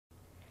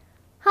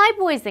Hi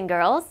boys and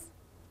girls,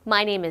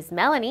 my name is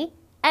Melanie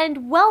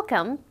and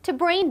welcome to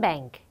Brain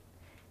Bank.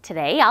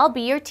 Today I'll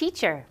be your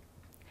teacher.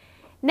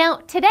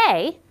 Now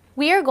today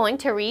we are going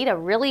to read a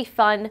really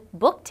fun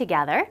book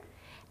together,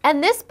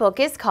 and this book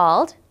is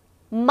called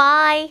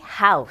My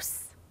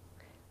House.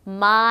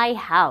 My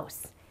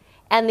House.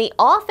 And the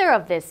author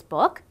of this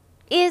book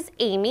is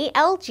Amy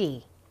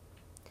L.G.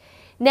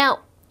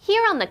 Now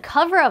here on the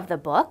cover of the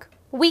book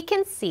we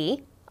can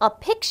see a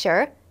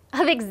picture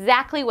of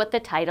exactly what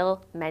the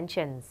title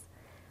mentions.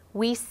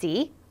 We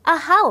see a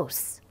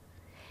house.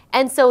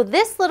 And so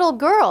this little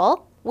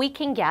girl, we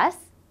can guess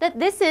that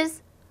this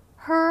is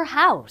her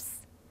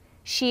house.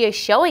 She is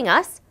showing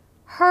us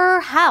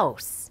her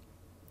house.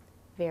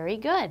 Very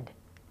good.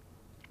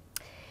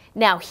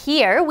 Now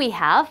here we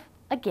have,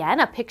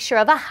 again, a picture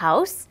of a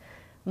house.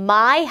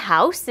 My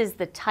House is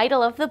the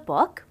title of the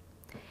book.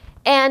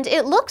 And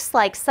it looks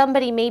like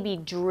somebody maybe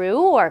drew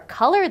or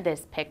colored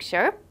this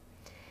picture.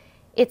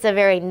 It's a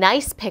very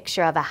nice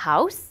picture of a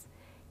house.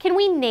 Can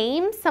we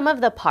name some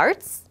of the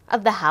parts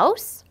of the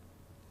house?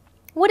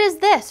 What is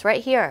this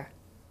right here?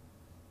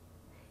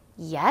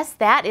 Yes,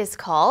 that is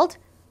called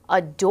a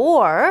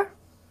door.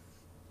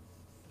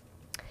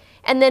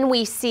 And then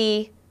we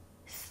see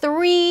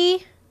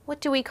three, what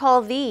do we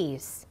call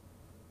these?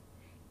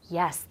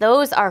 Yes,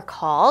 those are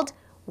called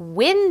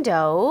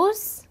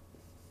windows.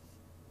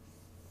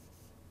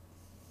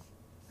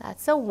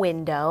 That's a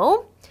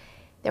window.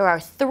 There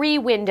are three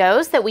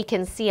windows that we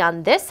can see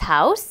on this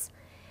house.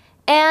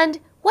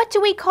 And what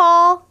do we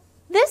call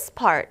this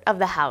part of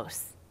the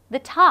house? The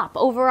top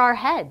over our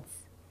heads.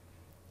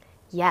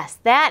 Yes,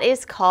 that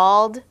is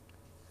called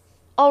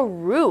a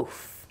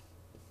roof.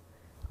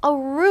 A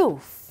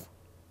roof.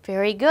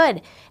 Very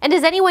good. And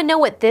does anyone know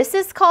what this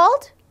is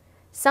called?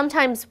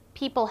 Sometimes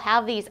people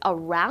have these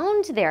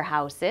around their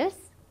houses.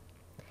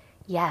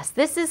 Yes,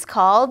 this is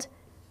called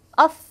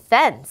a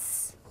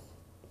fence.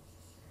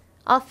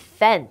 A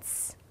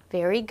fence.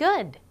 Very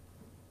good.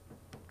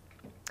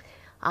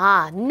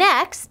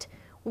 Next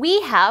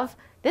we have,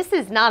 this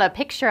is not a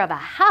picture of a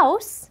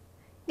house.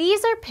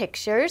 These are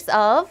pictures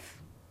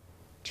of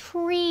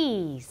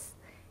trees.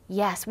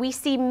 Yes, we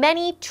see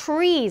many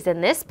trees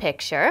in this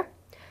picture.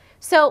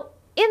 So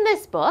in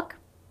this book,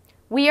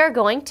 we are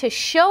going to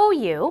show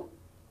you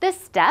the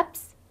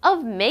steps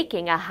of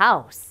making a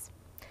house.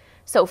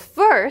 So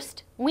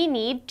first, we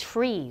need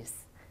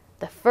trees.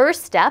 The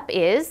first step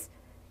is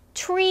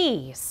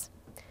trees.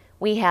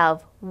 We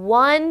have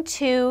 1,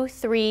 2,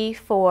 3,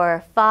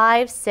 4,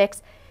 5,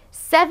 6,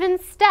 7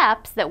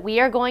 steps that we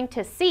are going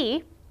to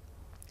see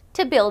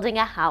to building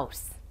a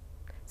house.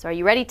 So are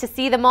you ready to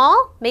see them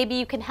all? Maybe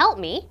you can help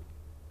me.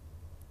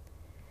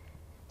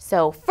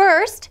 So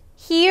first,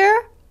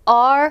 here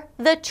are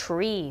the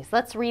trees.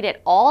 Let's read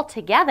it all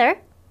together.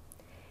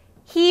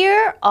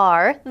 Here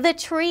are the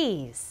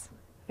trees.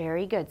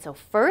 Very good. So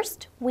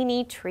first, we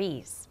need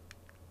trees.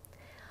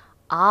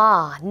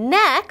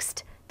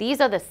 Next,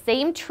 these are the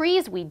same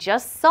trees we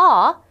just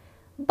saw,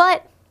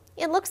 but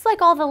it looks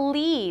like all the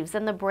leaves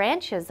and the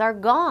branches are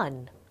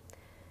gone.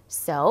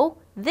 So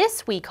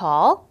this we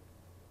call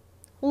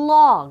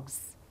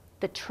logs.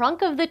 The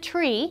trunk of the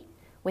tree,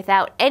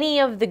 without any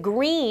of the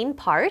green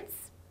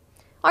parts,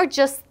 are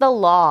just the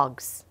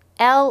logs.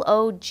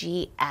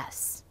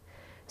 L-O-G-S.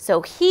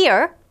 So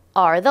here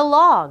are the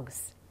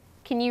logs.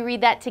 Can you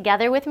read that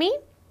together with me?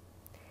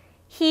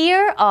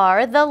 Here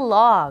are the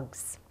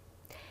logs.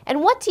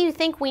 And what do you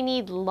think we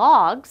need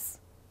logs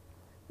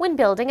when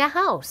building a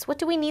house? What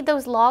do we need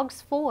those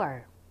logs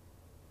for?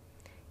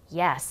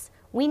 Yes,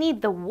 we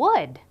need the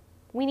wood.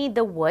 We need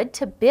the wood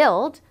to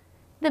build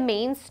the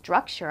main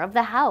structure of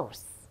the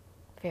house.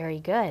 Very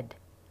good.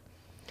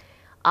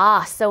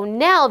 So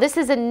now this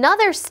is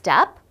another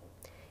step.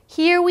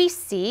 Here we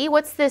see,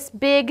 what's this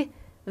big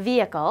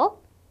vehicle?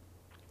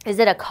 Is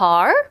it a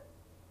car?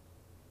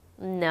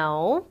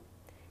 No.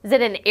 Is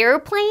it an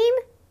airplane?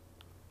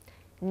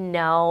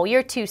 No,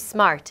 you're too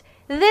smart.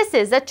 This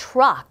is a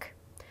truck.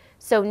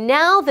 So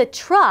now the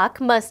truck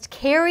must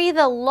carry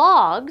the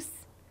logs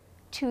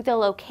to the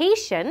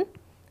location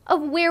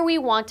of where we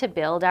want to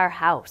build our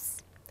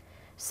house.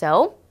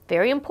 So,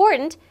 very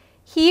important,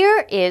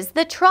 here is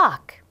the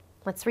truck.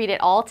 Let's read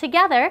it all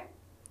together.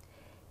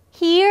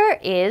 Here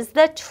is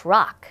the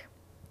truck.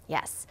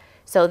 Yes,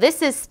 so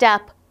this is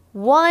step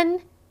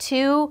 1,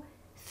 2,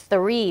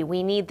 3.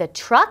 We need the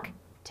truck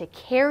to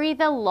carry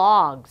the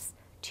logs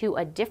to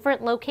a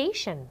different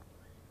location.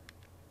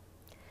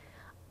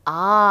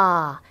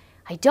 I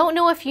don't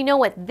know if you know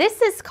what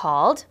this is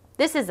called.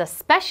 This is a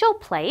special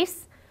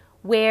place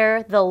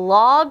where the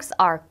logs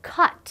are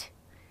cut.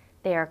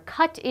 They are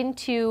cut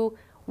into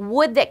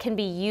wood that can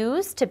be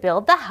used to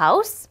build the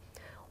house.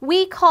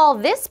 We call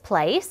this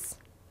place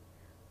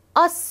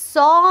a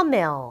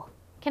sawmill.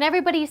 Can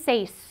everybody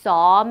say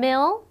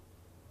sawmill?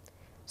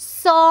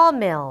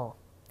 Sawmill.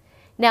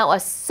 Now a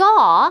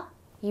saw,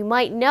 you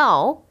might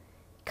know,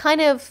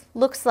 kind of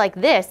looks like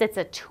this. It's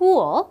a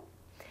tool,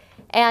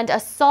 and a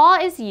saw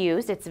is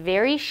used, it's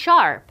very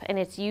sharp, and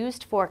it's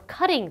used for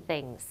cutting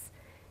things.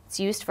 It's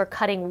used for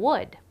cutting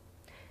wood.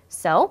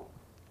 So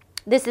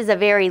this is a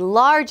very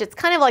large, it's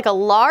kind of like a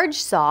large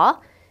saw.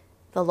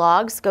 The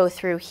logs go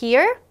through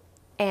here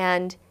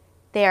and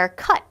they are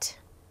cut.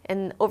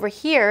 And over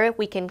here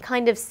we can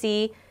kind of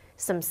see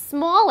some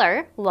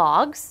smaller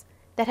logs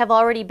that have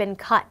already been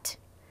cut.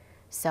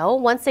 So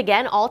once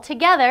again, all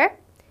together,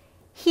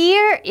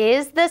 here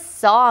is the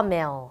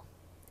sawmill.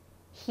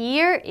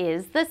 Here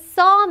is the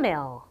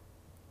sawmill.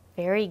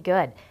 Very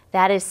good.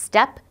 That is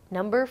step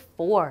number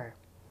 4.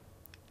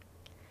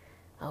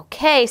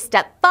 Okay,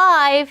 step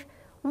 5.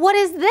 What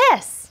is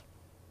this?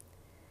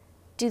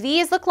 Do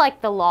these look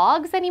like the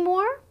logs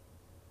anymore?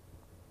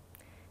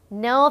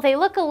 No, they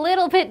look a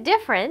little bit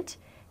different.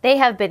 They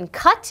have been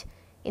cut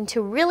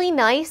into really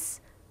nice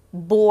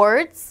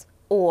boards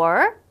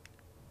or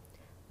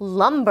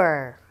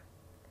lumber.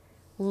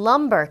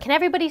 Lumber. Can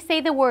everybody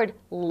say the word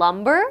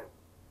lumber?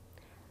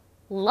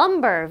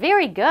 Lumber.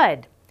 Very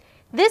good.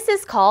 This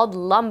is called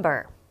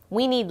lumber.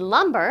 We need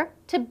lumber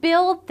to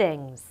build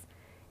things.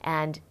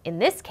 And in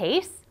this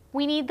case,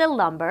 we need the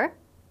lumber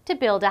to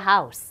build a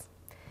house.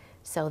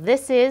 So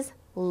this is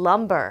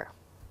lumber.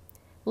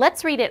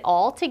 Let's read it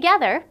all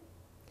together.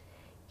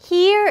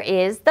 Here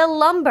is the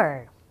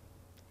lumber.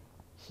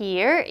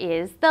 Here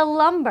is the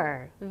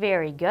lumber.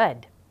 Very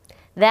good.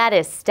 That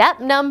is step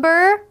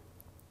number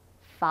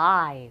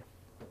 5.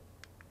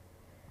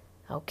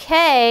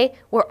 Okay,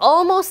 we're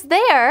almost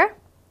there.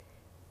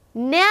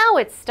 Now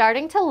it's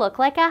starting to look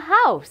like a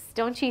house,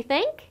 don't you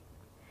think?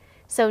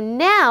 So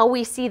now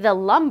we see the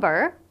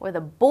lumber or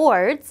the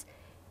boards,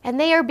 and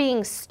they are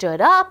being stood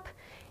up,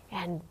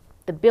 and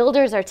the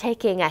builders are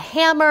taking a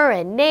hammer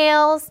and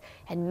nails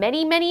and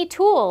many, many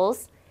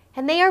tools,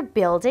 and they are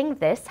building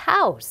this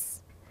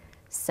house.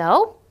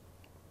 So,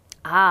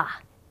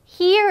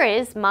 here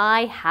is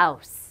my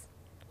house.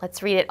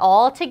 Let's read it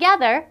all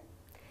together.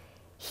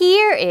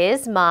 Here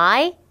is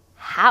my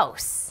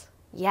house.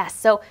 Yes,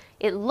 so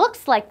it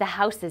looks like the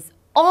house is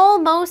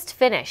almost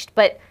finished,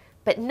 but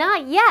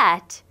not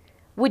yet.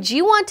 Would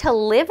you want to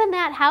live in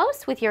that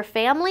house with your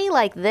family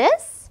like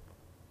this?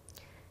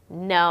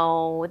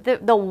 No,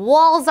 the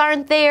walls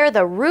aren't there,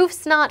 the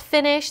roof's not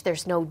finished,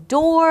 there's no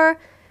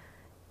door.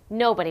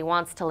 Nobody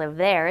wants to live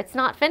there. It's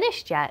not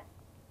finished yet.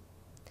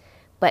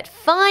 But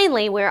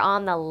finally, we're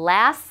on the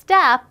last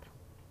step.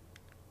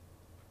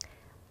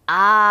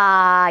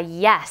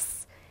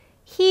 Yes.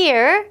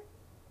 Here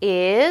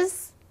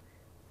is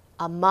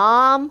a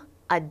mom,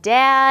 a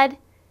dad,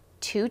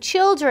 2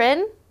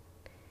 children.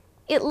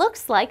 It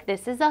looks like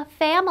this is a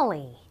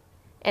family.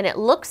 And it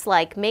looks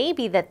like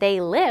maybe that they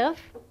live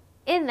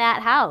in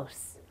that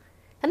house.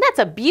 And that's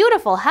a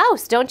beautiful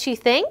house, don't you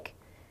think?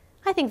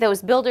 I think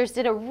those builders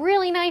did a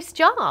really nice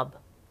job.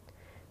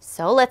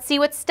 So let's see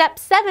what step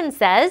 7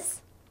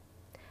 says.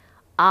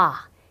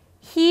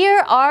 Here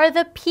are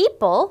the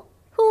people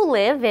who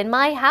live in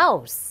my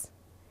house.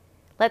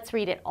 Let's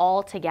read it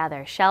all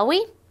together, shall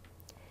we?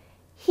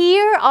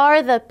 Here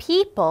are the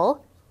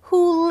people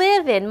who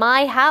live in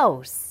my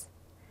house.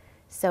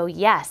 So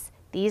yes,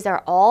 these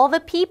are all the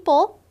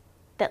people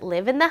that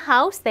live in the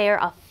house. They are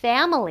a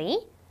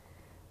family.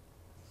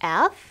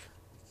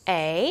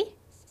 F-A-M-I-L-Y,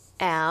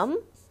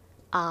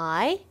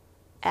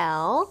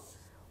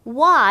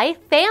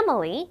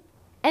 family,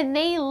 and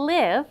they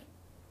live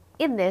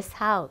in this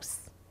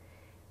house.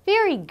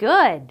 Very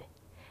good.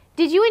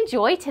 Did you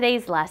enjoy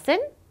today's lesson?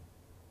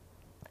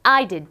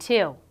 I did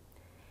too.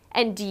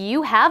 And do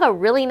you have a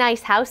really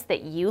nice house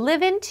that you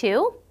live in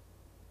too?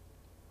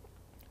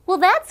 Well,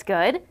 that's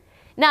good.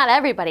 Not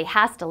everybody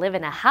has to live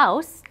in a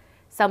house.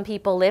 Some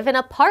people live in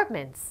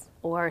apartments,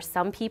 or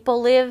some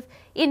people live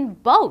in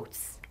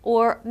boats,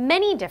 or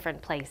many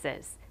different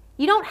places.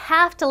 You don't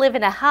have to live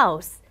in a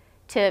house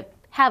to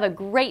have a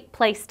great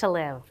place to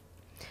live.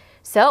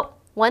 So,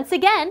 once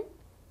again,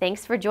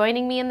 thanks for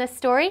joining me in this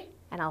story,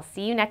 and I'll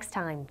see you next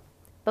time.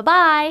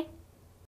 Bye-bye!